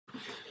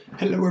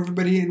Hello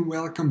everybody and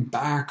welcome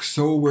back.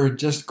 So we're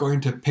just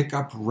going to pick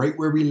up right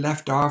where we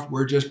left off.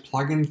 We're just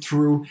plugging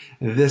through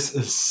this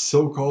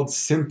so-called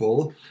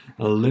simple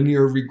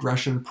linear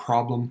regression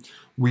problem.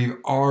 We've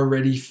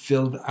already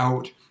filled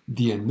out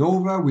the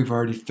ANOVA, we've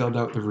already filled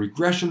out the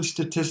regression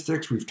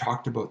statistics, we've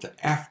talked about the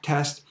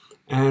F-test,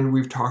 and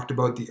we've talked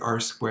about the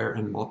R-square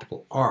and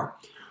multiple R.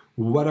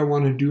 What I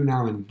want to do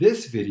now in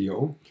this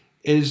video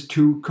is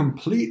to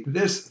complete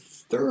this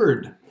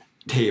third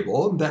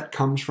table that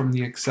comes from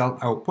the Excel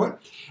output,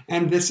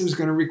 and this is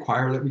going to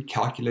require that we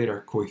calculate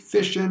our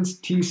coefficients,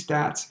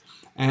 t-stats,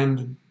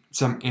 and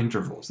some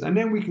intervals, and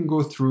then we can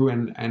go through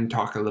and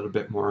talk a little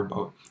bit more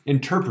about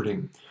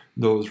interpreting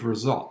those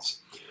results.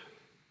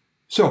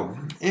 So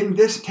in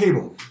this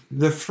table,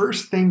 the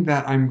first thing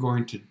that I'm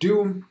going to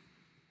do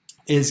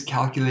is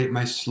calculate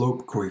my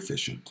slope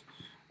coefficient.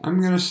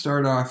 I'm going to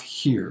start off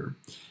here,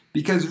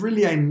 because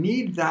really I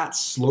need that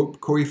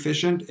slope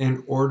coefficient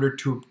in order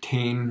to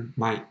obtain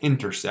my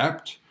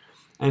intercept,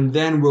 and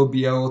then we'll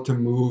be able to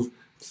move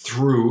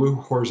through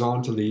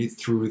horizontally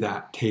through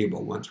that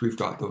table once we've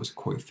got those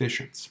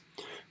coefficients.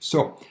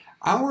 So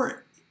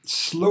our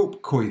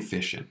slope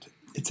coefficient,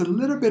 it's a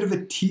little bit of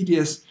a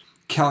tedious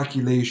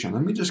calculation.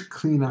 Let me just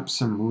clean up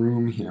some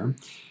room here.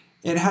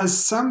 It has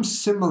some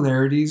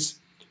similarities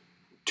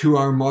to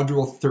our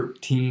module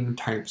 13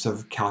 types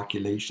of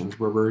calculations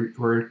where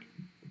we're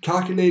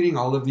calculating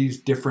all of these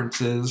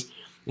differences.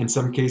 In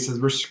some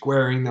cases we're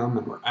squaring them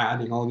and we're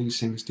adding all these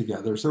things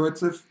together. So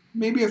it's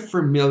maybe a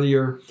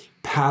familiar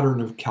pattern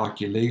of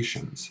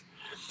calculations.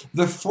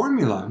 The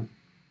formula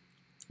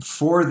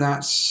for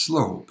that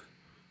slope,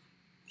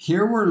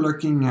 here we're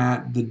looking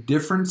at the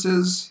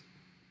differences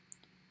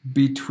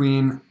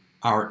between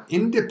our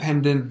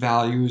independent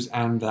values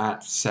and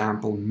that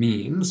sample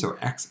mean, so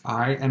xi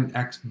and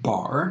x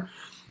bar.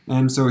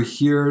 And so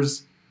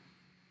here's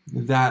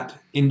that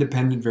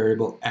independent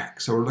variable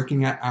x. So we're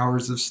looking at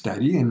hours of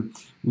study, and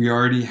we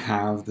already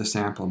have the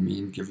sample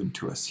mean given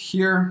to us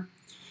here.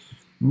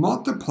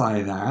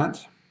 Multiply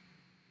that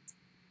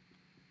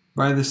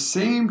by the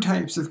same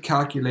types of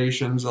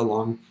calculations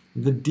along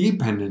the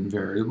dependent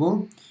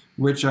variable,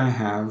 which I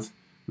have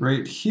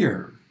right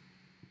here.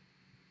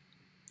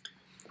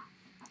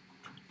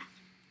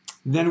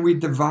 Then we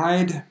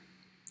divide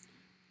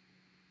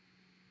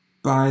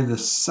by the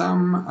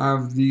sum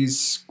of these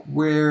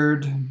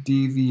squared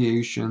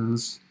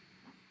deviations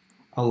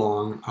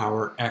along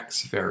our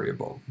x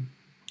variable.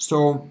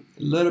 So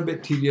a little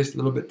bit tedious, a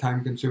little bit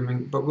time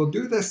consuming, but we'll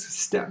do this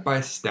step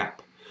by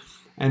step.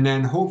 And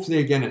then hopefully,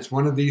 again, it's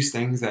one of these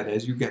things that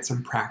as you get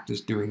some practice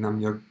doing them,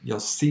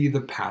 you'll see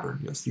the pattern,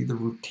 you'll see the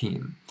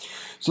routine.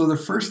 So the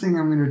first thing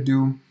I'm going to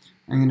do,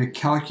 I'm going to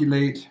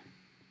calculate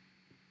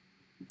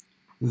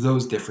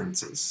those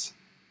differences.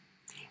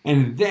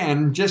 And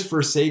then, just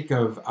for sake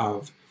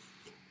of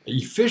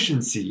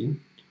efficiency,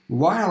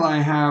 while I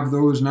have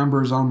those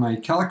numbers on my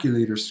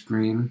calculator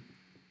screen,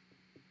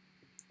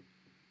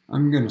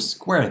 I'm going to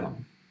square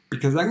them,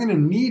 because I'm going to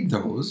need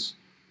those.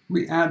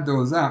 We add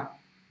those up.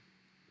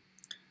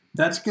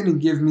 That's going to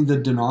give me the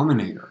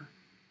denominator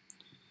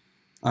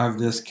of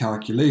this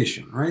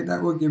calculation, right?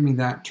 That will give me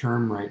that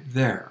term right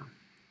there.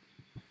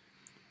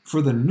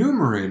 For the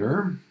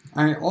numerator,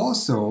 I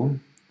also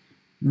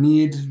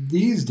need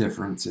these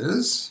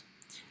differences,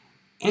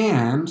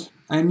 and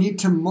I need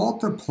to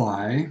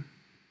multiply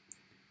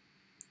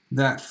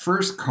that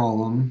first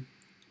column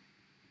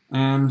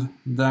and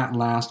that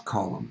last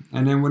column.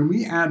 And then when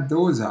we add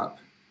those up,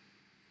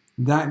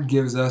 that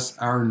gives us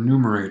our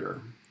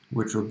numerator,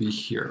 which will be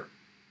here.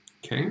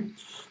 Okay,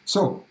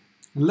 so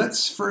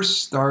let's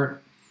first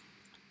start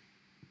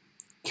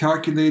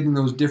calculating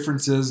those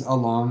differences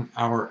along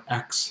our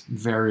x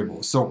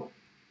variable. So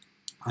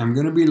I'm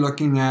going to be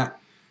looking at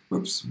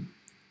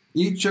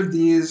each of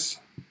these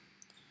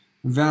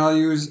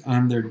values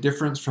and their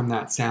difference from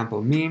that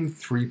sample mean,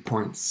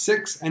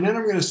 3.6, and then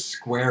I'm going to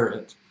square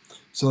it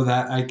so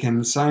that I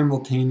can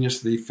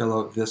simultaneously fill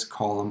out this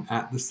column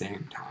at the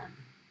same time.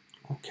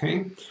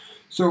 Okay,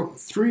 so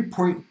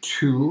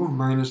 3.2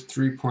 minus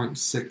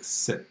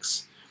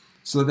 3.66,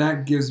 so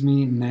that gives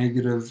me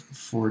negative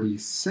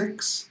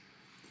 46.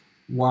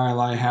 While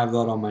I have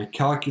that on my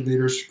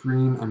calculator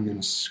screen, I'm going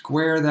to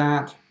square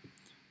that.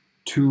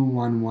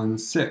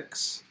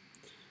 2116.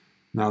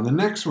 Now the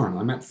next one,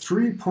 I'm at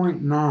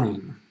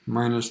 3.9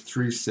 minus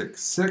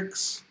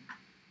 366.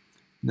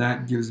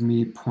 That gives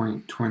me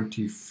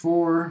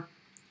 0.24.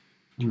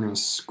 I'm going to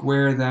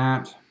square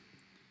that.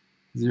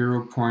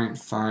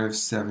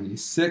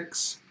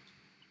 0.576.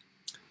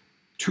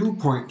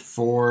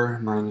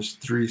 2.4 minus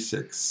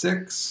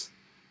 366.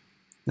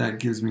 That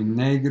gives me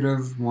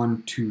negative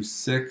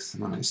 126.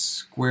 When I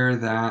square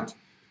that,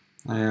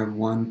 I have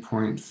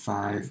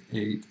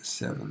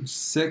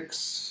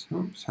 1.5876.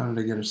 Oops, how did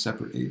I get a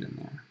separate 8 in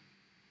there?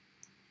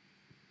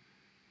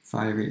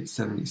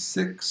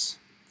 5876.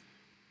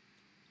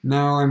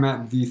 Now I'm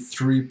at the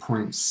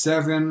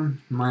 3.7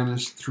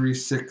 minus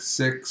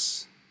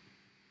 366,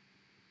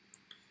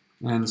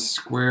 and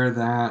square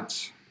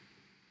that.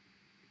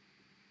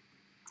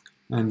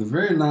 And the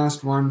very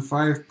last one,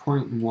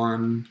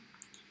 5.1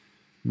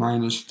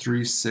 minus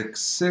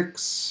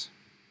 366.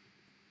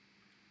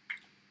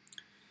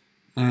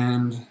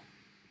 And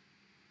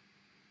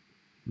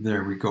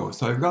there we go.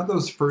 So I've got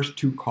those first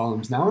two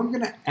columns. Now I'm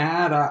going to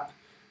add up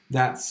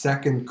that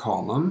second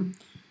column,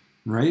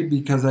 right?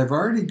 Because I've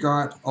already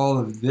got all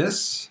of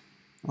this,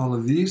 all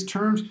of these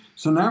terms.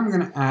 So now I'm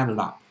going to add it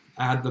up,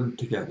 add them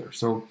together.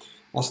 So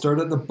I'll start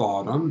at the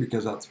bottom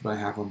because that's what I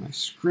have on my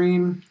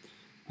screen.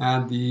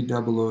 Add the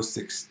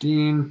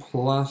 0016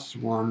 plus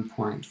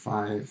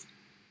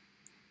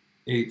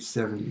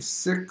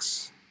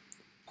 1.5876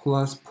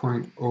 plus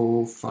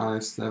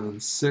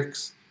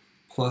 0.0576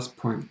 plus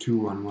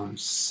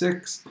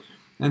 0.2116.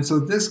 And so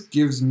this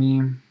gives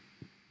me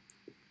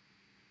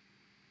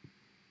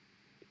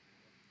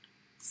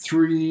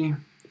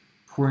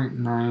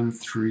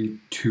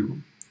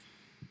 3.932.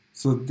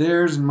 So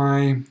there's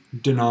my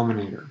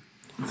denominator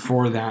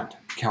for that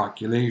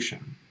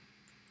calculation.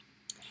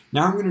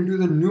 Now I'm going to do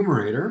the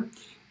numerator,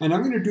 and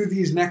I'm going to do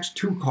these next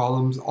two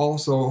columns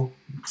also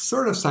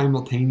sort of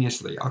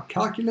simultaneously. I'll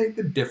calculate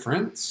the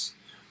difference.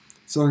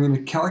 So I'm going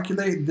to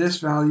calculate this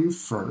value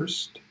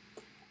first,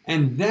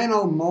 and then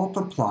I'll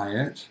multiply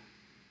it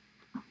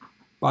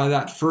by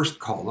that first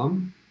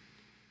column,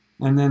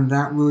 and then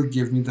that will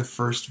give me the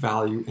first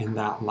value in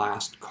that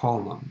last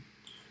column.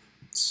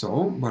 So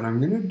what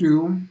I'm going to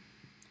do,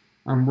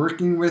 I'm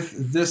working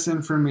with this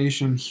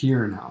information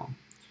here now.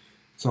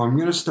 So I'm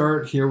going to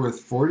start here with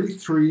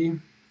 43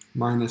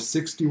 minus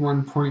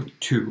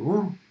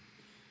 61.2,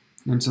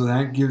 and so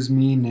that gives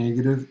me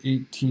negative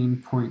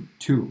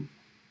 18.2.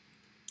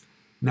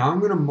 Now I'm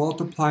going to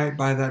multiply it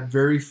by that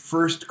very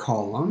first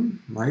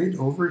column, right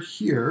over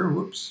here.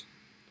 Whoops.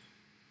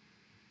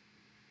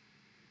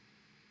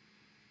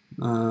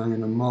 I'm going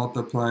to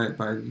multiply it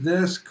by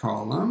this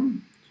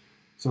column.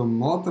 So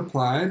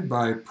multiplied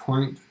by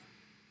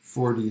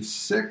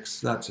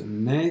 0.46, that's a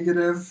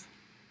negative.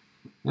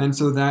 And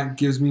so that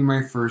gives me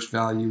my first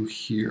value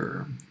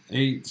here,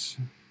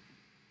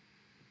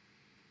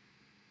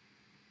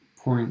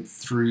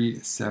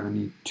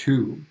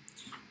 8.372.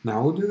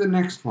 Now we'll do the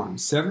next one,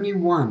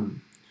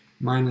 71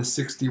 minus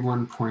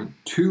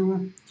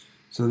 61.2,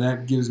 so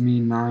that gives me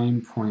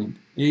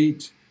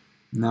 9.8.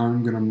 Now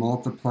I'm going to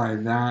multiply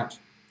that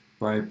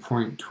by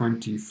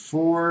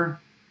 0.24.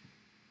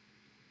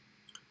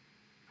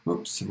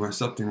 Oops,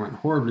 something went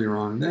horribly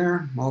wrong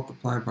there.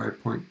 Multiply by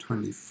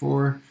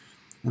 0.24,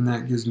 and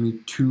that gives me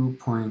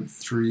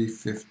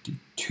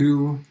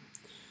 2.352.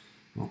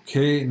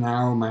 Okay,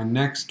 now my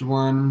next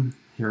one,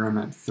 here I'm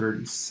at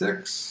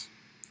 36.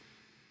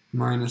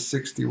 Minus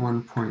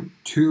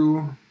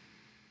 61.2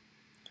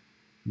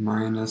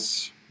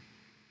 minus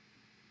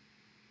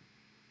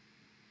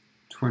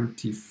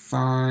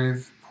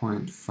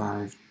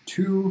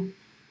 25.52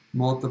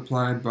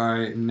 multiplied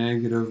by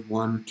negative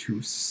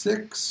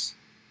 126.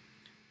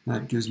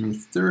 That gives me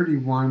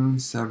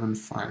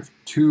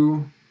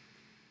 31,752.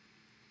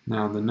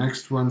 Now the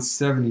next one,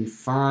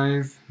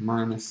 75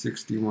 minus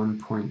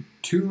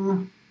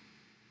 61.2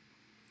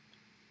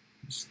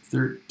 is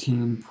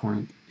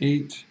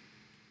 13.8.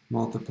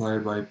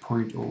 multiplied by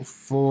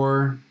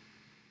 0.04,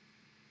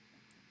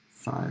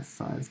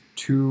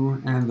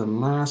 552, and the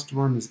last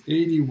one is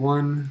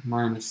 81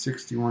 minus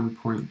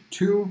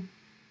 61.2,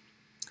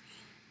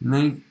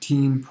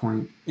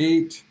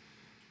 19.8,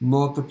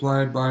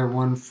 multiplied by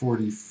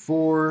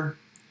 144,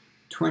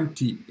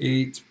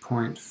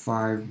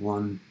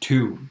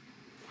 28.512.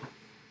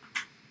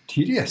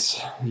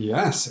 Tedious,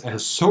 yes,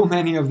 as so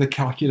many of the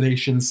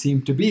calculations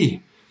seem to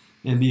be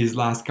in these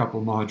last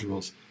couple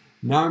modules.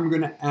 Now I'm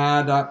going to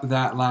add up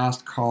that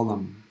last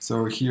column.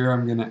 So here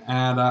I'm going to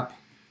add up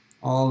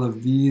all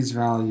of these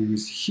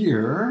values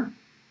here.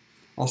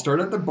 I'll start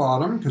at the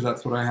bottom because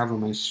that's what I have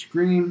on my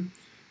screen.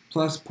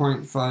 Plus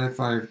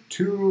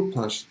 0.552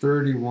 plus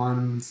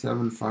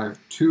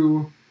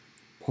 31,752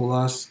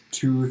 plus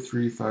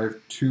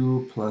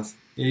 2,352 plus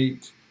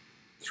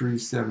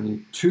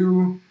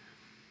 8,372.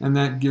 And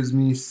that gives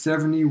me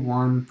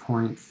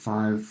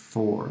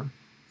 71.54.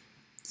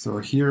 So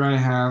here I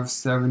have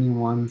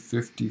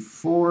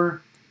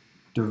 7154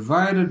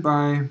 divided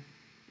by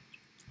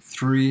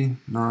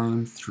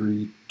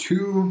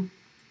 3932,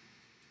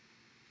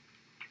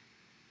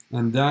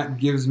 and that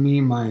gives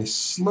me my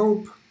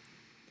slope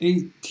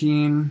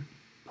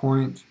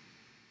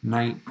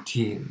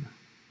 18.19.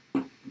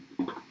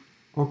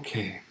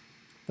 Okay,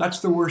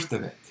 that's the worst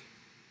of it.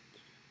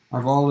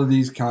 Of all of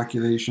these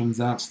calculations,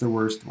 that's the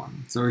worst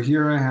one. So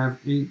here I have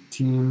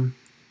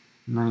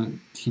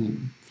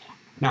 18.19.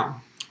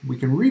 Now, we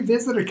can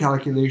revisit a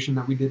calculation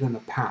that we did in the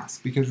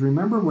past, because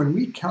remember when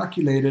we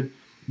calculated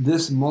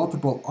this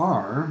multiple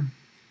r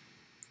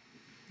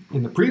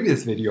in the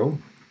previous video,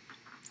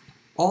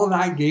 all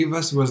that gave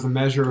us was the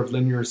measure of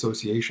linear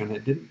association.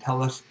 It didn't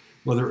tell us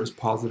whether it was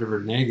positive or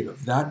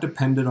negative. That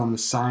depended on the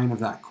sign of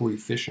that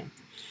coefficient.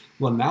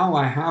 Well, now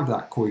I have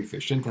that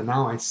coefficient, and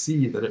now I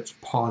see that it's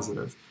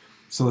positive.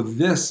 So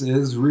this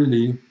is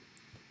really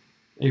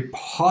a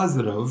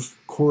positive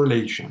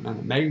correlation, and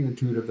the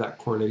magnitude of that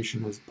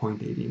correlation is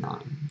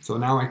 0.89. So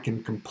now I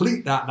can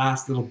complete that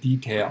last little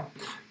detail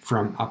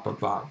from up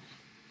above.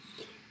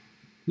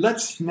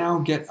 Let's now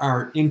get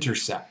our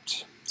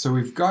intercept. So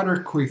we've got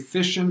our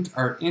coefficient,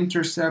 our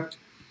intercept,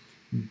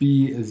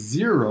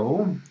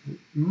 B0,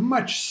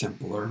 much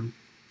simpler.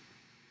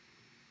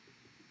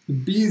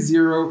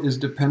 B0 is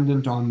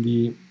dependent on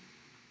the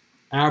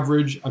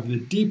average of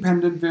the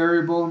dependent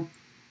variable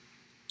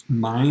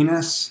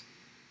minus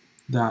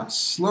that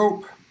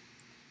slope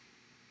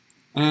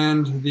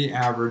and the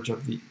average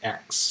of the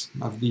x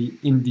of the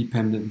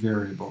independent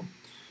variable.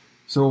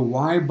 So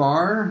y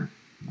bar,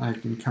 I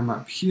can come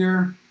up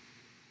here,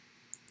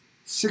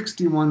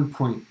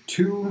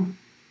 61.2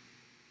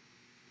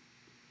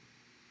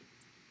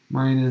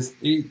 minus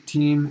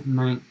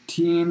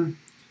 1819,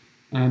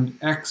 and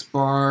x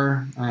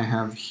bar I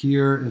have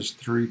here is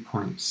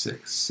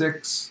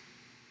 3.66.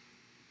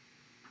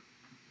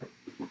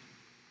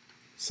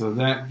 So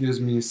that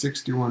gives me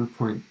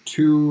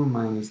 61.2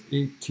 minus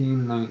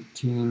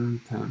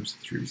 1819 times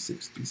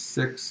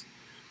 366.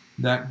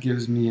 That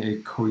gives me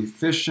a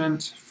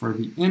coefficient for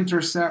the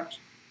intercept,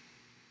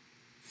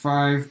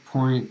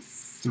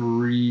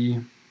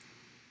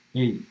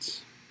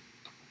 5.38.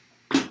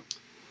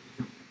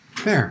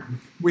 There,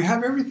 we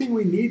have everything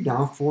we need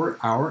now for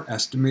our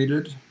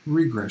estimated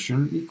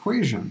regression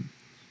equation.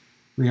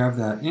 We have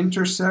that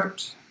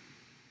intercept,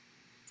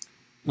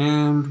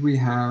 and we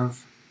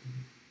have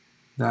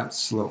that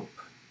slope.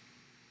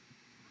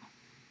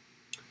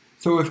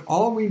 So if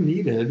all we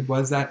needed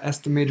was that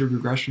estimated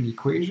regression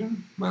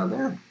equation, well,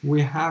 there,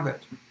 we have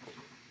it.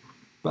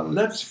 But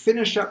let's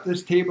finish up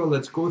this table.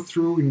 Let's go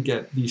through and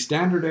get the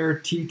standard error,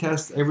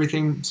 t-test,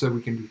 everything, so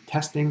we can do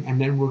testing, and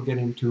then we'll get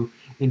into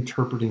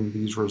interpreting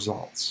these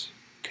results.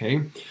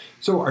 Okay,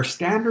 so our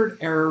standard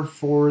error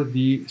for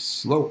the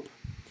slope.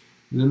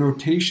 The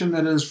notation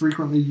that is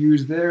frequently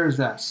used there is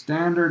that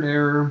standard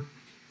error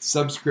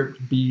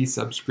subscript b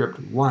subscript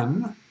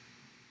 1.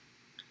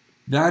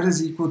 That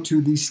is equal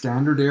to the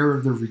standard error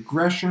of the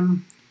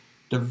regression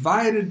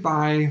divided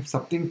by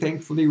something,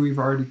 thankfully, we've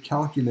already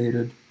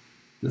calculated,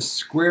 the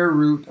square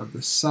root of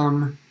the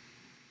sum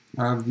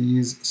of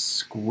these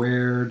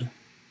squared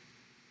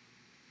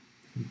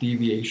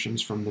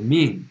deviations from the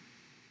mean.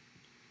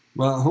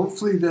 Well,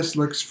 hopefully this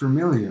looks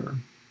familiar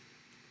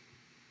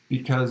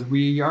because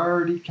we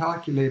already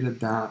calculated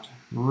that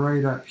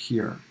right up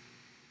here.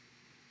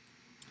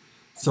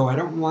 So I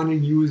don't want to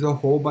use a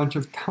whole bunch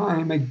of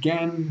time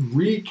again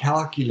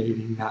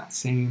recalculating that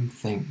same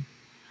thing.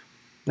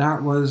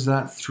 That was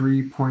that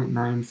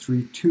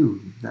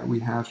 3.932 that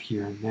we have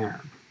here and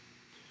there.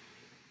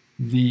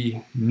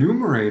 The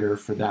numerator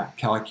for that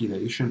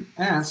calculation,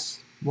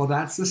 S, well,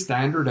 that's the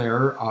standard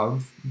error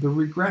of the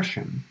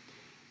regression.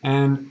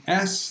 And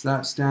S,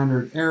 that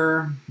standard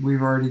error,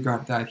 we've already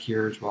got that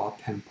here as well,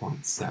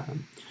 10.7.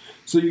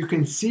 So you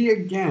can see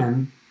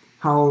again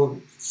how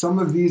some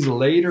of these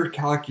later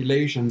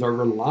calculations are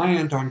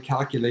reliant on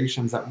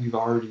calculations that we've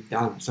already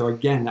done. So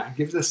again, that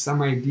gives us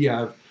some idea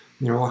of,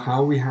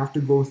 how we have to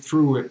go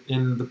through it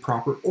in the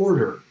proper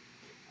order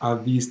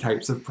of these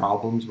types of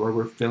problems where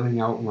we're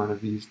filling out one of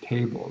these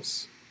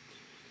tables.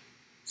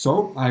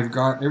 So I've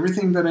got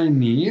everything that I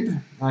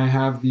need. I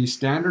have the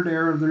standard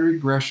error of the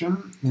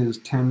regression is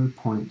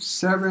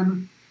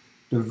 10.7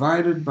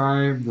 divided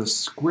by the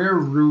square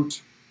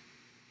root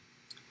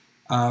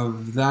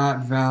of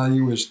that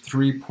value is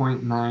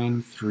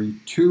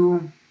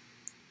 3.932.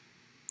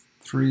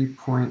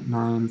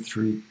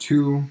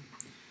 3.932.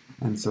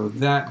 And so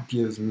that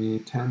gives me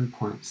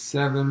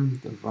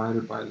 10.7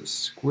 divided by the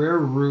square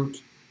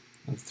root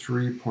of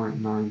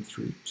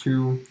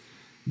 3.932.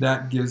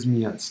 That gives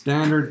me a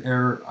standard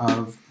error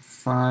of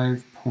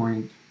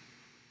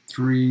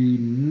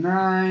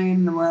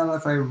 5.39. Well,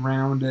 if I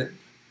round it,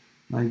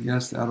 I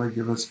guess that'll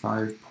give us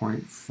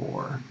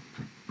 5.4.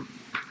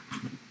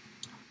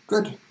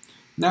 Good.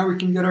 Now we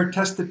can get our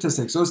test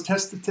statistics. Those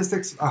test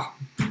statistics,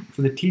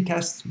 for the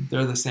t-tests,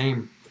 they're the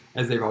same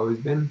as they've always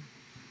been.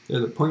 They're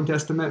the point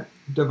estimate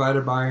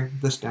divided by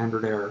the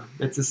standard error.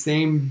 It's the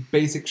same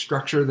basic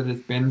structure that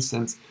it's been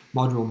since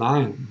Module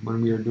 9,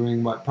 when we are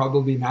doing what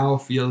probably now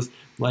feels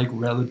like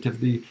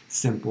relatively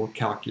simple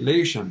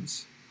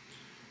calculations.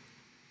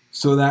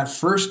 So that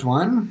first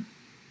one,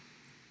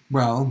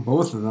 well,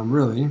 both of them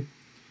really,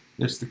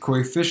 it's the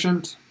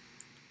coefficient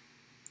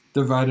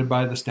divided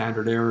by the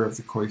standard error of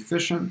the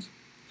coefficient.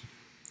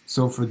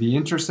 So for the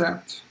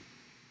intercept,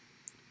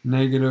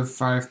 negative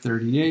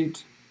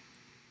 538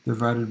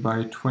 divided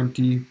by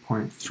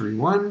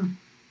 20.31,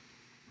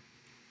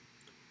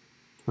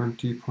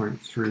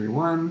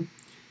 20.31,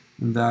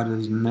 and that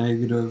is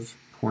negative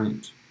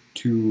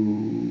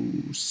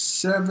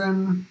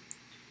 0.27.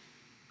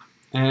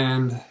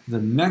 And the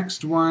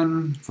next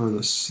one for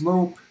the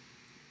slope,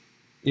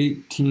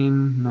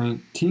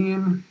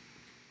 1819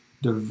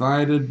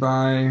 divided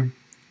by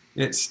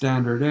its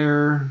standard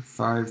error,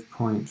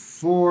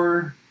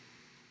 5.4.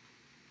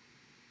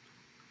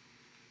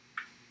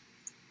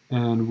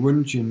 And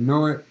wouldn't you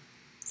know it,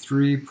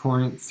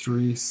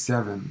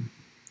 3.37.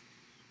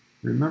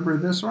 Remember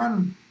this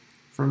one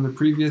from the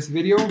previous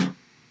video?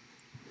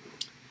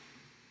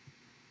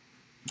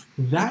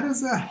 That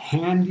is a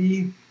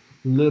handy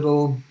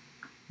little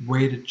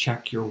way to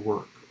check your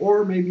work,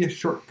 or maybe a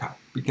shortcut,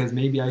 because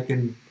maybe I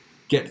can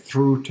get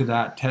through to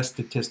that test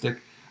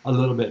statistic a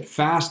little bit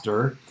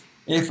faster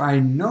if I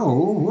know,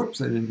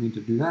 whoops, I didn't mean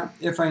to do that,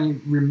 if I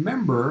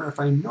remember, if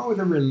I know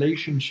the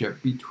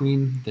relationship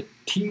between the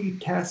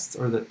t-tests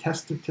or the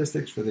test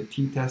statistics for the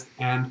t-test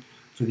and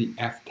for the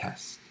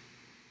f-test.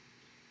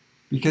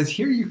 Because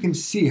here you can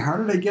see, how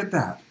did I get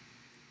that?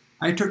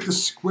 I took the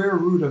square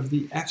root of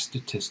the f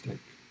statistic.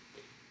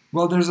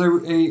 Well, there's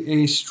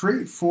a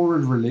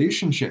straightforward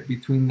relationship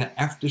between the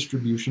f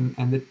distribution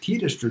and the t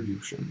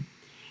distribution.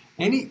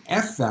 Any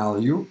f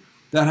value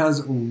that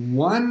has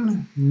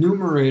one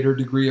numerator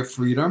degree of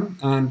freedom,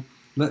 and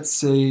let's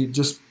say,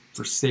 just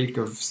for sake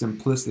of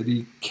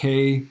simplicity,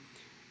 k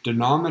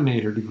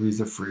denominator degrees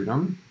of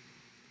freedom,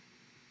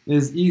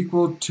 is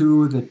equal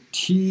to the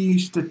t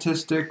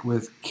statistic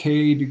with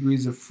k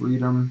degrees of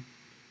freedom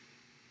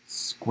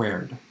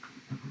squared.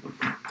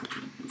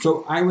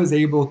 So I was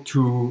able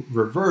to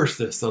reverse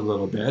this a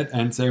little bit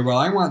and say, well,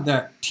 I want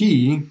that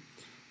t,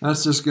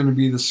 that's just going to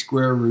be the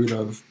square root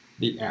of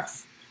the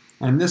f.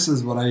 And this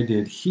is what I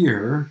did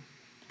here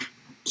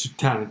to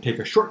kind of take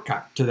a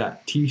shortcut to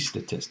that t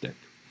statistic.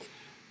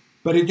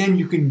 But again,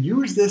 you can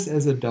use this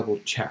as a double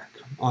check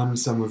on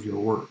some of your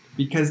work,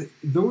 because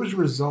those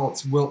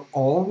results will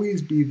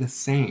always be the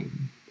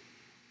same.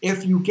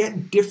 If you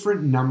get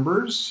different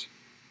numbers,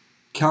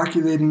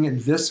 calculating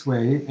it this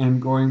way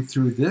and going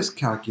through this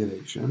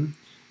calculation,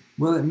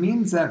 well, it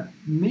means that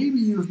maybe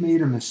you've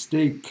made a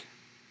mistake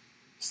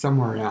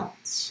somewhere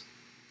else.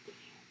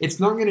 It's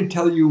not going to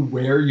tell you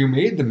where you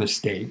made the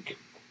mistake,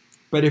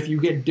 but if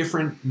you get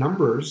different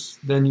numbers,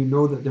 then you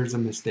know that there's a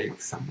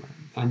mistake somewhere.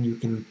 And you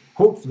can,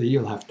 hopefully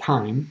you'll have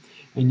time,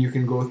 and you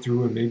can go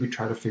through and maybe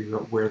try to figure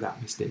out where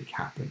that mistake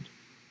happened.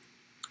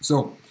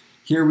 So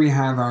here we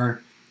have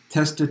our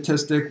test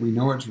statistic. We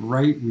know it's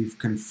right. We've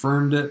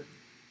confirmed it.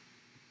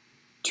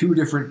 Two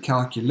different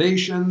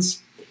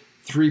calculations,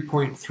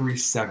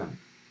 3.37.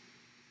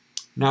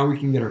 Now we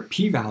can get our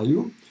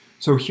p-value.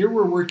 So here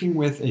we're working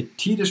with a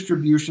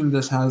t-distribution.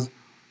 This has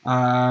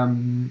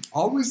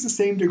always the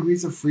same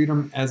degrees of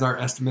freedom as our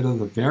estimate of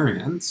the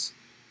variance,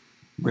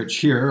 which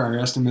here, our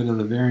estimate of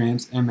the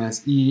variance,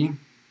 MSE,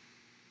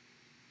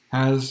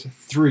 has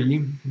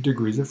 3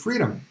 degrees of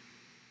freedom.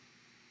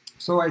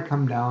 So I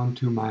come down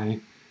to my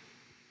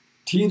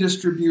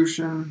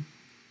t-distribution,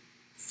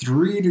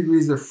 3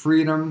 degrees of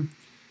freedom.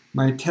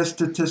 My test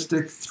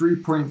statistic,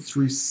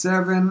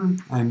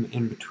 3.37. I'm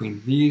in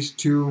between these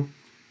two.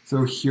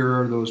 So here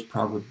are those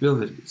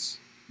probabilities.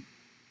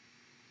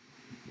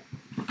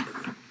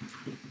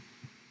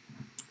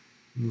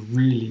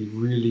 Really,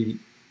 really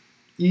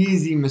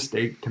easy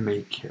mistake to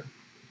make here.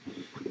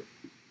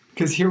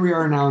 Because here we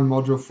are now in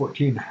Module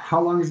 14.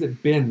 How long has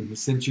it been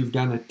since you've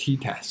done a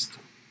t-test?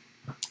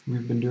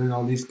 We've been doing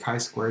all these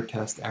chi-square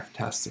tests,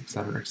 f-tests,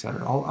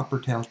 etc., all upper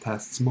tail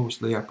tests,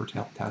 mostly upper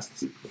tail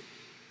tests.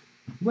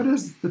 What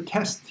is the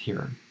test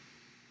here?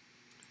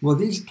 Well,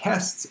 these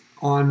tests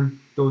on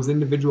those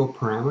individual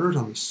parameters,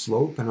 on the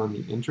slope and on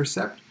the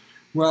intercept,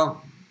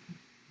 well,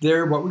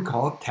 they're what we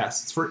call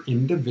tests for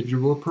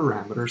individual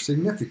parameter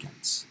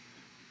significance.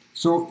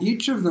 So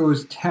each of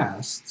those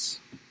tests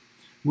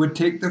would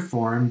take the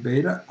form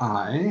beta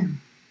I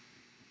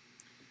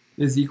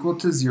is equal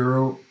to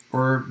 0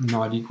 or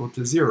not equal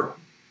to 0.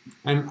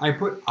 And I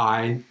put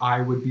I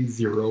would be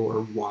 0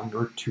 or 1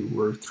 or 2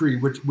 or 3,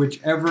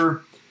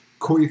 whichever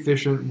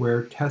coefficient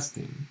we're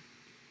testing.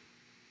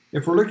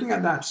 If we're looking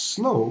at that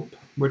slope,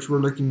 which we're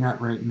looking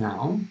at right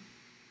now,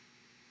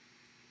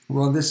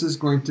 well, this is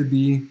going to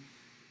be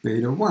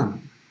beta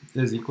 1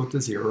 is equal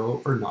to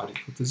 0 or not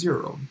equal to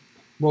 0.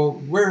 Well,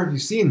 where have you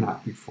seen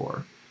that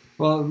before?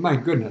 Well, my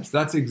goodness,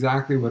 that's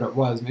exactly what it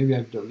was. Maybe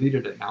I've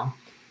deleted it now.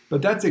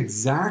 But that's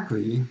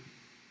exactly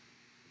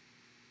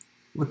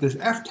what this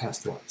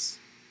f-test was.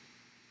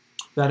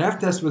 That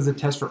f-test was a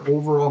test for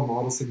overall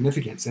model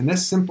significance. In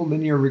this simple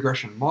linear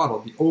regression model,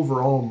 the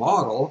overall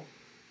model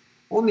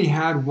only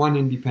had one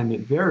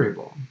independent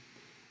variable.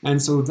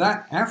 And so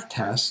that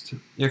f-test,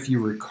 if you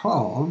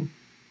recall,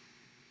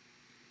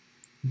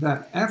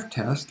 that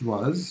f-test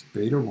was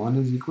beta 1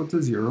 is equal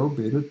to 0,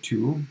 beta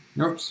 2,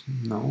 oops,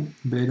 no,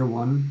 beta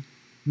 1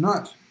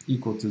 not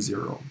equal to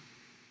 0.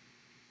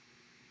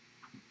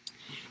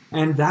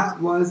 And that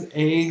was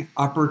a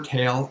upper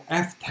tail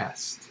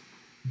f-test,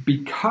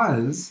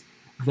 because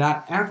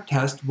that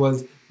f-test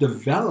was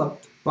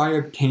developed by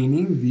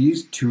obtaining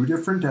these two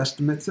different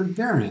estimates of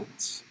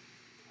variance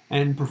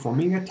and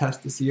performing a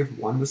test to see if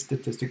one was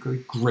statistically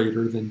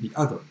greater than the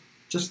other,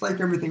 just like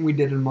everything we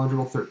did in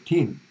Module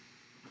 13.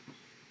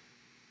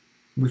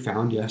 We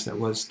found, yes, it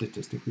was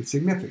statistically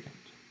significant.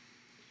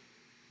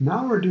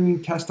 Now we're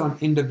doing tests on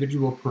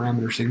individual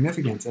parameter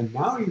significance, and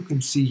now you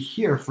can see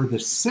here for the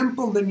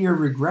simple linear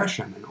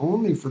regression, and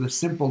only for the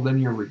simple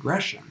linear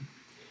regression,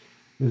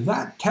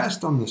 that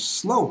test on the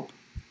slope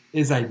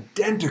is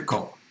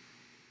identical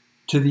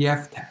to the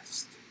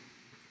f-test.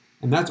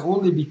 And that's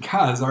only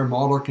because our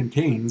model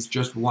contains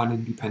just one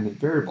independent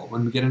variable.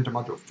 When we get into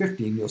module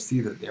 15, you'll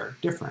see that they're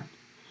different.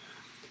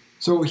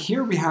 So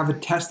here we have a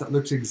test that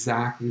looks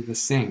exactly the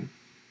same,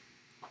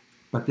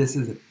 but this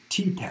is a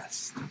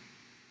t-test.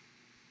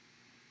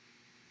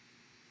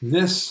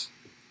 This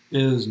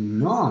is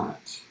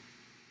not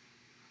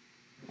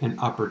an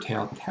upper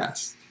tail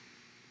test.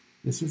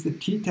 This is the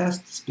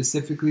t-test.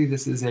 Specifically,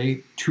 this is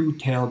a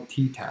two-tailed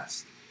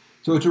t-test.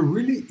 So it's a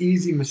really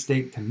easy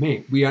mistake to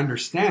make. We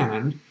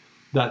understand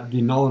that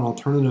the null and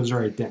alternatives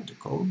are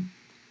identical,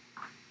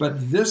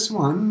 but this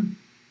one,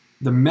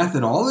 the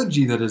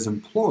methodology that is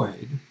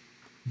employed,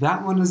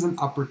 that one is an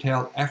upper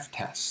tail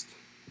f-test,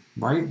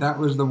 right? That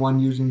was the one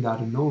using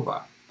that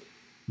ANOVA.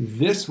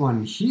 This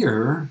one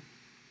here,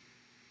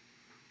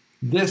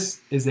 this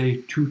is a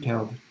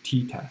two-tailed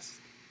t-test.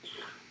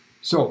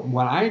 So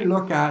when I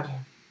look at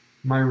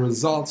my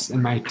results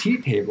in my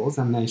t-tables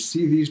and I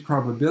see these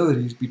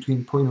probabilities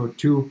between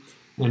 0.02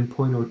 and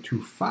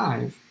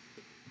 0.025,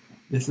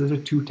 this is a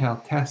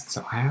two-tailed test,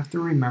 so I have to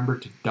remember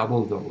to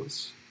double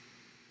those.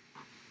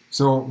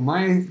 So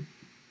my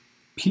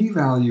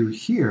p-value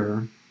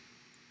here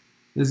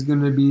is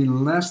going to be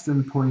less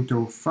than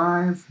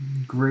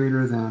 0.05,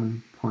 greater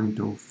than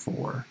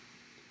 0.04.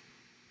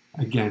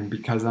 Again,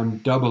 because I'm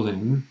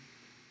doubling,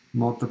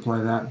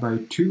 multiply that by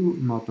 2,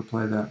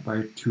 multiply that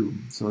by 2.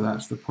 So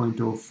that's the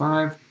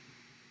 0.05,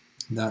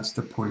 that's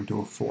the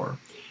 0.04.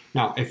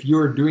 Now, if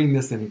you're doing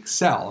this in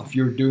Excel, if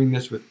you're doing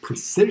this with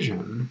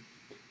precision,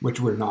 which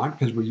we're not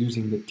because we're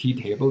using the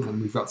t-tables and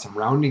we've got some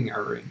rounding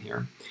error in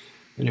here,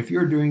 and if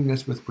you're doing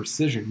this with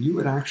precision, you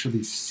would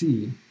actually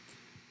see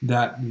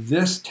that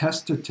this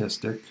test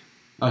statistic,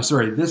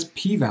 this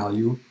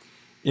p-value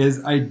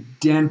is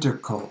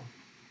identical.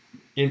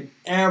 In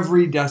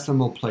every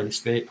decimal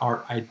place, they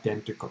are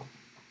identical.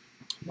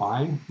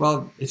 Why?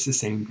 Well, it's the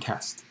same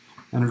test.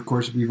 And of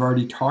course, we've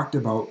already talked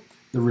about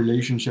the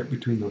relationship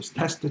between those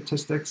test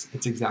statistics.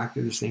 It's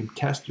exactly the same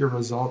test. Your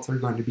results are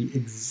going to be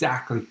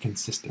exactly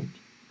consistent.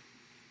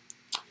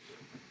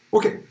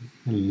 Okay,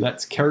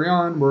 let's carry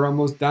on. We're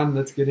almost done.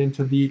 Let's get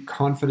into the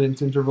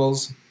confidence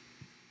intervals.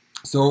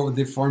 So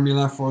the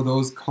formula for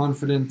those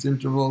confidence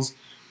intervals,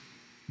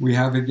 we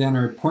have again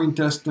our point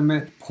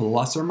estimate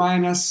plus or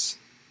minus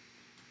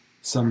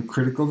some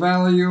critical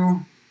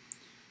value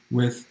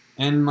with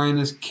n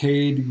minus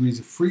k degrees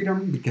of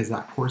freedom, because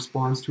that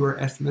corresponds to our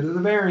estimate of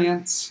the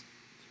variance,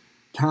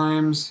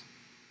 times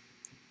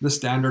the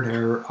standard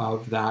error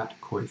of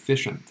that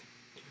coefficient.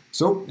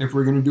 So if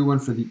we're going to do one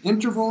for the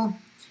interval,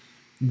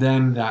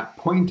 then that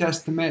point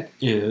estimate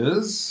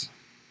is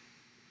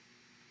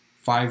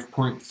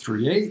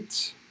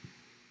 5.38,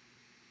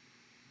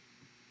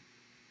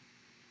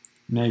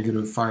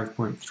 negative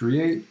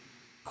 5.38,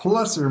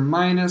 plus or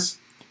minus,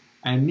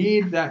 I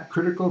need that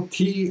critical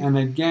t, and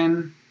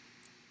again,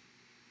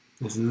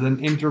 this is an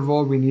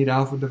interval, we need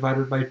alpha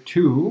divided by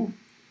 2.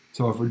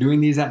 So if we're doing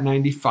these at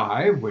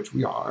 95, which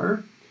we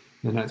are,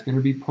 then that's going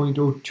to be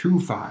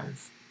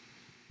 0.025.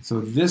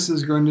 So this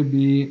is going to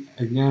be,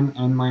 again,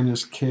 n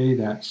minus k,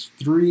 that's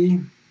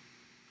 3.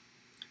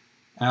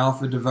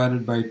 Alpha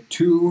divided by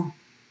 2,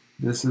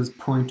 this is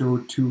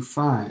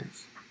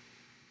 0.025.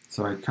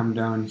 So I come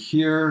down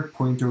here,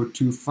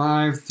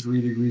 0.025,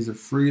 3 degrees of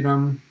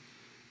freedom,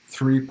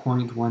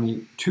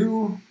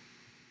 3.182.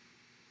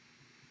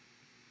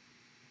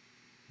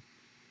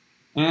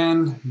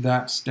 And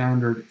that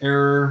standard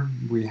error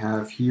we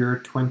have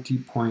here,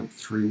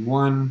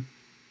 20.31.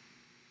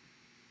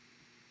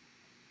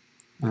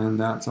 And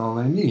that's all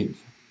I need.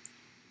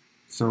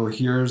 So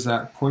here's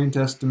that point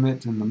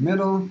estimate in the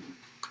middle.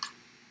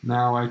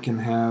 Now I can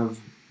have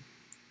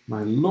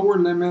my lower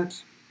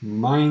limit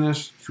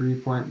minus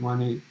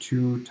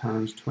 3.182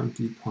 times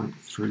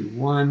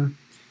 20.31,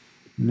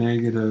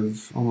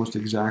 negative almost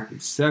exactly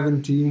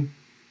 70.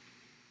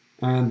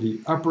 And the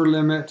upper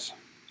limit,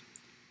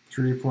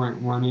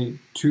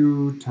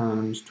 3.182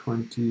 times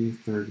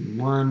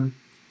 2031,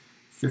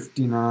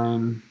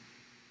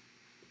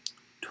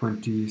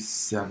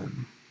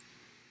 59.27.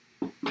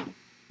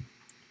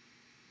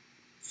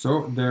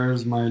 So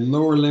there's my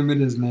lower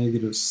limit is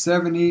negative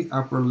 70,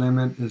 upper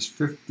limit is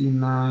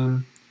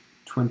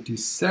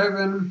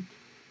 59.27.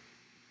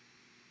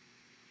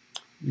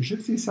 You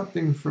should see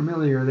something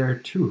familiar there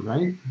too,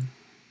 right?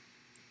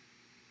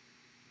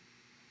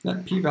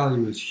 That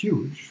p-value is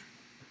huge.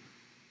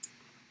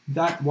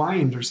 That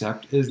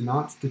y-intercept is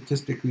not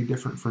statistically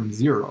different from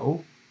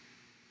 0.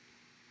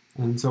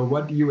 And so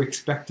what do you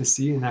expect to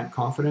see in that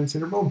confidence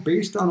interval?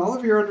 Based on all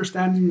of your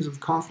understandings of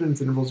confidence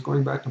intervals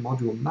going back to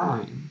module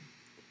 9,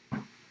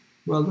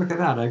 well, look at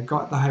that. I've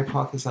got the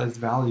hypothesized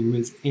value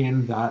is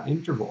in that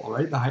interval,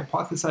 right? The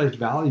hypothesized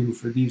value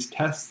for these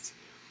tests,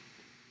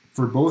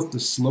 for both the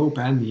slope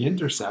and the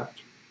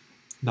intercept,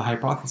 the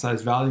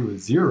hypothesized value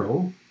is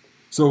 0.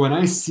 So when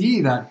I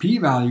see that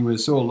p-value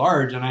is so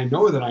large, and I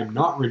know that I'm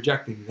not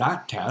rejecting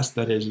that test,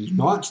 that is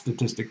not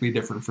statistically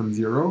different from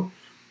 0,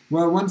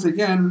 well, once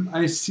again,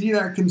 I see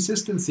that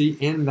consistency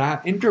in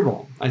that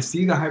interval. I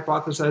see the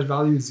hypothesized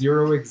value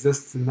 0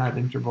 exists in that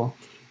interval.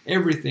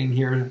 Everything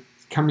here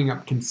coming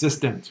up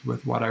consistent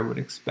with what I would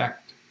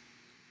expect.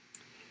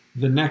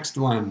 The next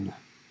one,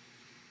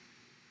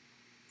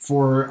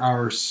 for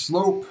our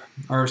slope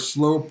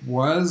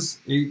was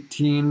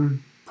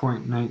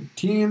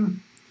 18.19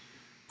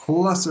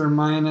 plus or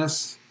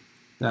minus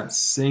that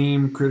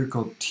same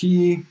critical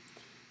t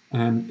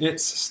and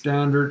its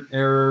standard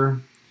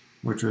error,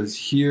 which was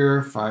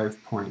here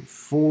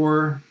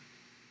 5.4.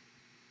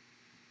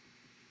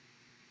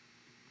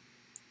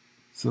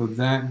 So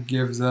that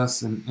gives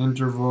us an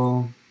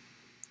interval.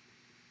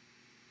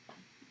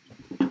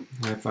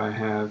 If I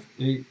have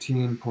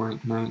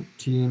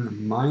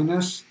 18.19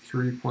 minus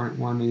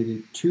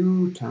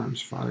 3.182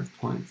 times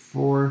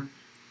 5.4,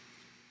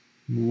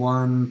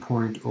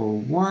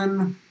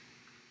 1.01,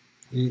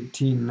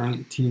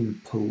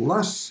 1819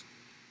 plus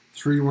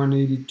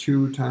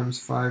 3182 times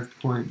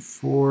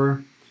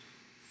 5.4,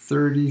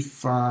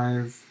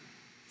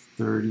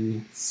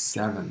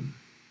 3537.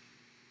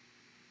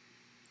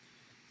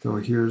 So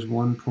here's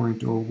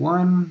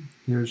 1.01,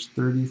 here's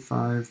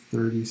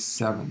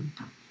 3537.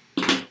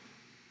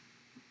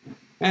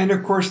 And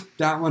of course,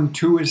 that one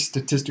too is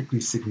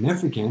statistically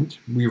significant.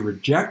 We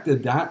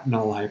rejected that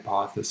null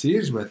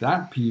hypothesis with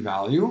that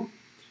p-value,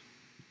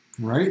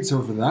 right?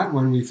 So for that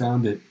one, we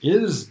found it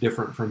is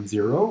different from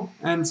 0.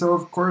 And so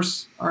of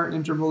course, our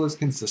interval is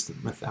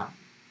consistent with that.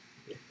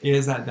 It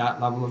is at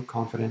that level of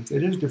confidence.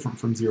 It is different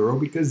from 0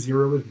 because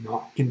 0 is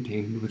not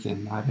contained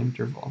within that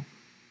interval.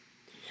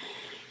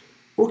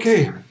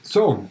 Okay,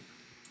 so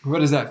what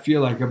does that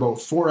feel like?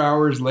 About 4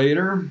 hours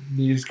later,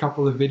 these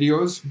couple of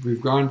videos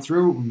we've gone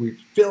through, we've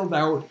filled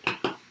out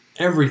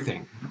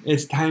everything.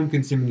 It's time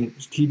consuming,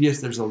 it's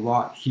tedious, there's a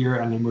lot here,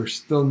 and then we're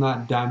still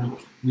not done.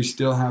 We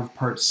still have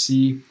part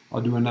C. I'll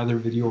do another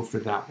video for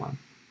that one.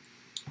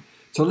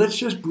 So let's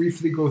just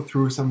briefly go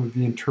through some of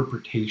the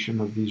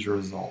interpretation of these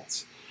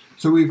results.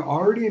 So we've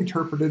already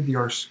interpreted the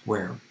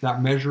R-square,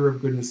 that measure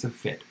of goodness of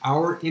fit.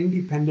 Our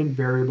independent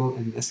variable,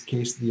 in this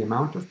case, the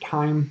amount of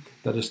time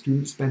that a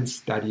student spends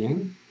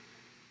studying,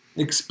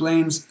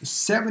 explains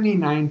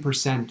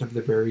 79% of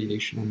the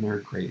variation in their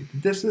grade.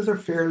 This is a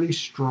fairly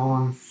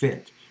strong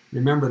fit.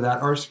 Remember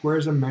that R-square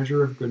is a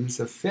measure of goodness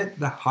of fit.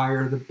 The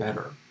higher, the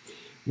better.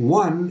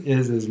 1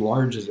 is as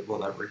large as it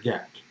will ever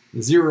get.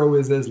 0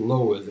 is as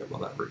low as it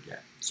will ever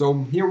get.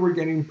 So here we're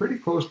getting pretty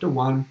close to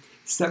 1.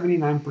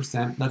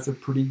 79%, that's a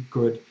pretty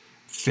good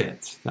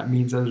fit. That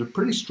means there's a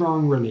pretty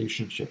strong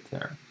relationship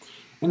there.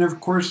 And of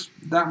course,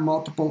 that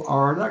multiple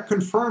R, that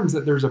confirms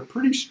that there's a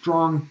pretty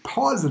strong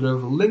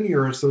positive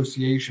linear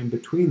association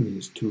between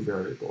these two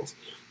variables.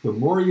 The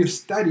more you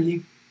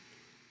study,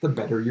 the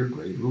better your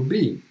grade will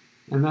be.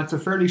 And that's a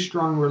fairly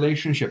strong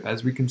relationship,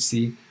 as we can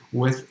see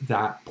with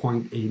that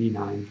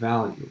 0.89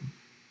 value.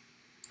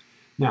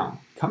 Now,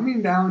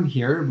 coming down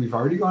here, we've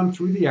already gone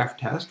through the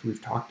F-test.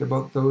 We've talked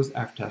about those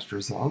F-test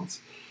results.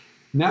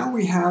 Now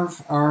we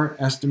have our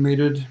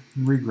estimated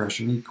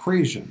regression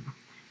equation.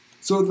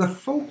 So the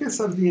focus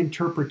of the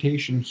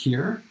interpretation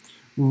here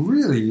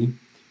really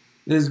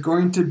is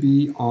going to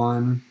be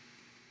on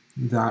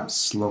that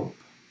slope.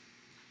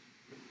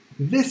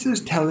 This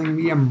is telling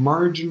me a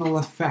marginal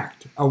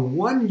effect, a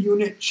 1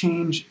 unit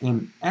change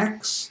in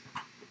X.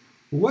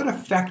 What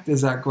effect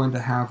is that going to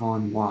have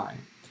on Y?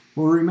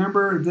 Well,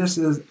 remember, this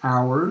is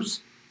hours,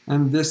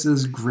 and this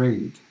is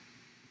grade.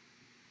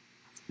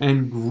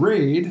 And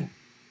grade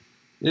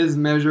is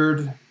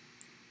measured,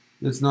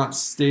 it's not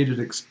stated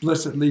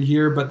explicitly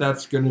here, but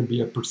that's going to be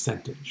a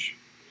percentage.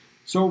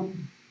 So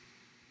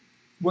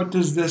what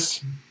does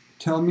this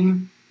tell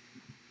me?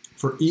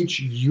 For each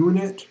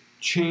unit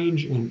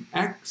change in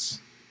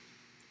X,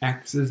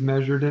 X is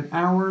measured in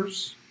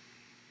hours.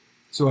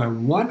 So a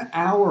 1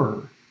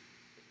 hour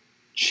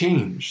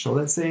change, so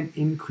let's say an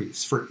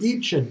increase, for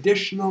each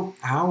additional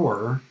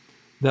hour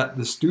that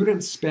the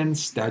student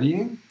spends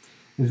studying,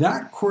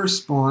 that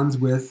corresponds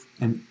with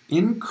an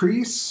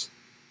increase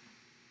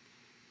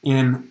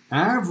in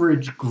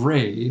average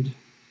grade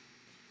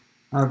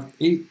of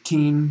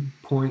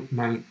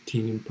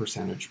 18.19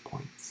 percentage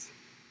points.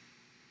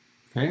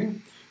 Okay,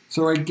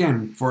 so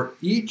again, for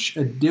each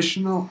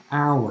additional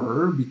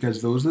hour,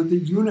 because those are the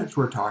units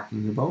we're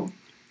talking about,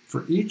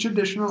 for each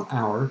additional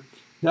hour,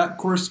 that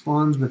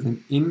corresponds with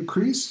an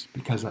increase,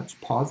 because that's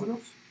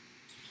positive,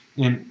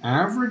 in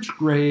average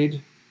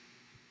grade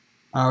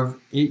of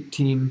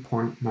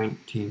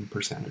 18.19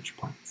 percentage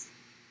points.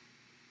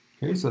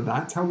 Okay, so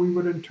that's how we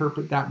would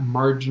interpret that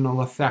marginal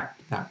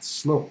effect, that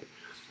slope.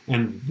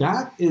 And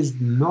that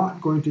is not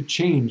going to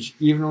change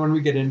even when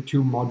we get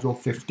into Module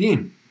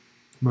 15.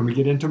 When we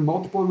get into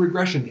multiple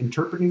regression,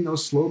 interpreting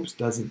those slopes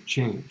doesn't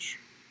change.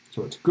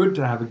 So it's good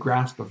to have a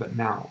grasp of it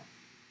now.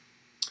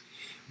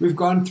 We've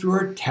gone through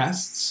our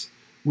tests.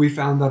 We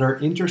found that our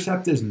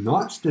intercept is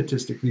not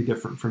statistically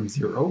different from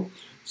 0.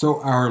 So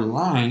our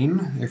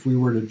line, if we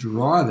were to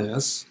draw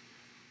this,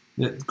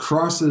 it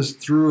crosses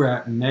through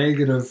at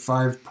negative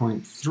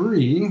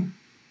 5.3.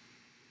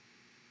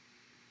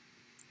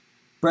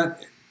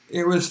 But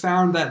it was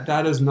found that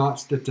that is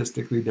not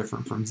statistically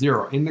different from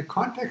 0. In the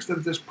context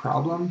of this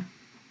problem,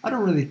 I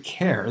don't really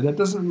care. That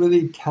doesn't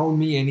really tell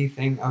me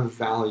anything of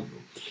value.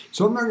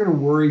 So I'm not going to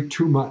worry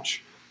too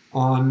much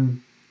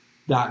on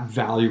that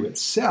value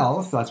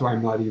itself. That's why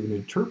I'm not even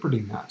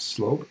interpreting that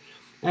slope.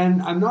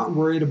 And I'm not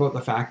worried about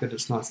the fact that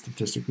it's not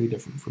statistically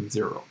different from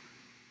 0.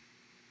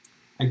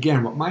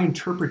 Again, what my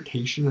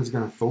interpretation is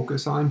going to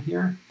focus on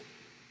here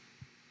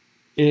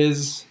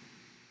is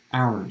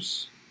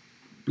hours,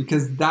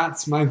 because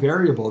that's my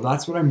variable.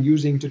 That's what I'm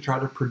using to try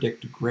to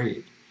predict a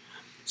grade.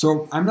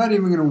 So I'm not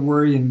even going to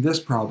worry in this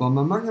problem.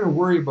 I'm not going to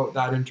worry about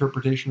that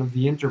interpretation of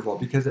the interval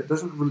because it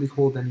doesn't really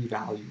hold any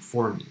value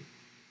for me.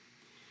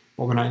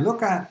 But when I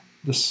look at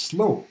the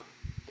slope,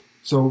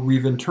 so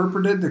we've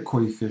interpreted the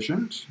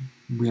coefficient.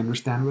 We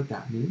understand what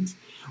that means.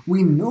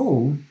 We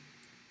know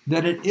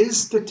that it is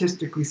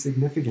statistically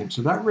significant.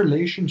 So that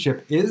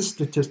relationship is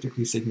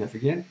statistically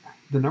significant.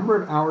 The number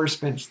of hours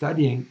spent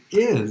studying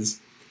is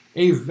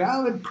a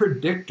valid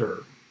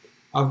predictor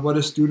of what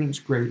a student's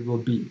grade will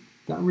be.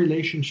 That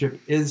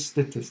relationship is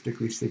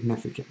statistically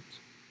significant.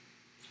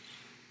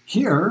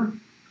 Here,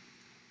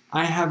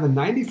 I have a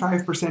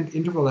 95%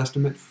 interval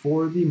estimate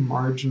for the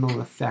marginal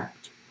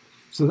effect.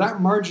 So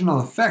that marginal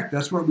effect,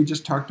 that's what we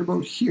just talked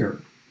about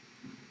here.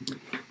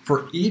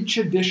 For each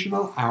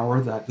additional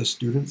hour that the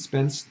student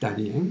spends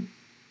studying,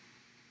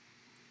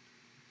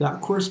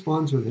 that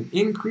corresponds with an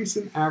increase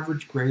in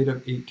average grade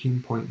of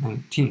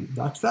 18.19.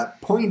 That's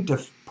that point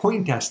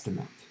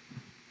estimate,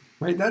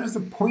 right? That is the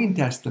point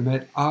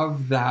estimate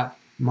of that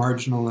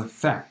marginal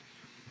effect.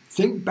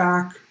 Think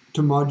back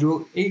to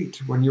Module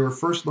 8 when you were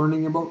first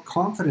learning about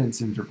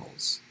confidence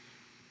intervals.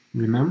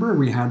 Remember,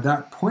 we had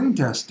that point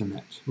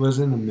estimate was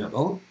in the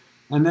middle,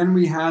 and then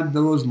we had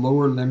those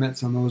lower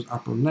limits and those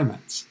upper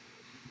limits.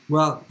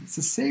 Well, it's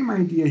the same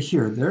idea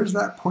here. There's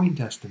that point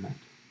estimate.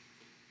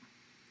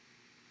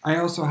 I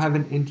also have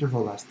an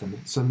interval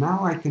estimate. So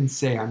now I can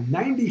say I'm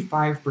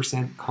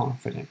 95%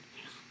 confident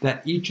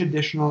that each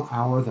additional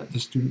hour that the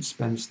student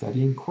spends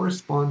studying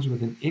corresponds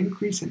with an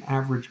increase in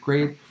average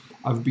grade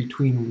of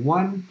between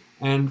 1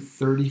 and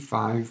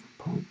 35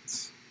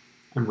 points.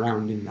 I'm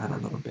rounding that a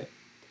little bit.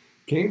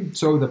 Okay,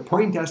 so the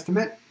point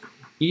estimate,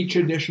 each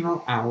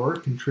additional hour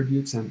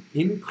contributes an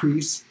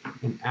increase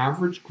in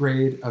average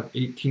grade of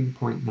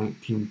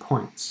 18.19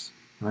 points,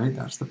 right?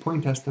 That's the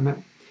point estimate.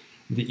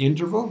 The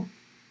interval,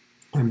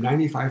 I'm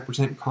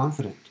 95%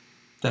 confident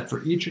that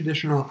for each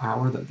additional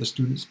hour that the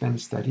student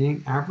spends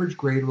studying, average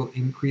grade will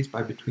increase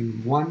by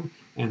between 1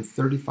 and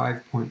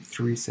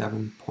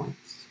 35.37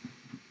 points.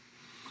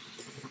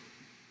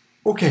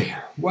 Okay,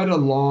 what a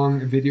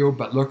long video,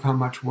 but look how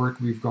much work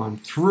we've gone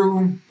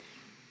through.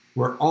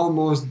 We're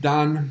almost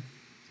done.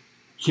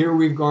 Here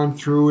we've gone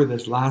through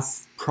this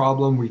last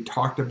problem. We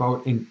talked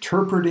about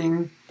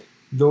interpreting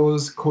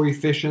those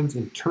coefficients,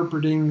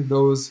 interpreting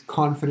those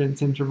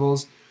confidence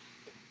intervals.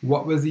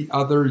 What was the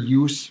other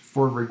use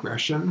for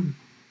regression?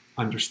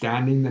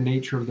 Understanding the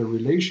nature of the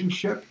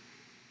relationship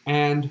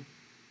and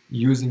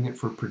using it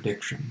for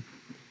prediction.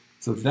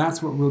 So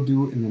that's what we'll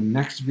do in the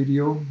next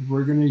video.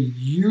 We're going to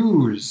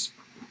use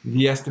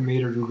the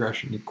estimated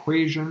regression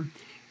equation,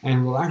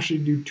 and we'll actually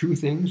do two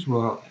things.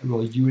 We'll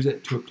use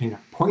it to obtain a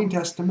point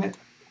estimate,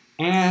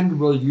 and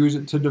we'll use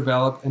it to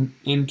develop an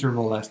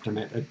interval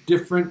estimate, a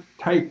different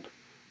type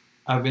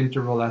of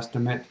interval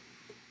estimate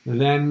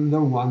than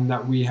the one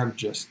that we have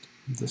just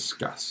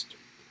discussed.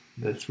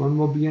 This one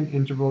will be an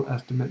interval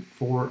estimate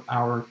for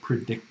our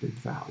predicted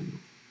value.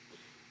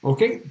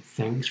 Okay,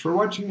 thanks for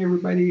watching,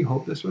 everybody.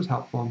 Hope this was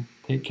helpful.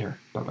 Take care.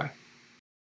 Bye-bye.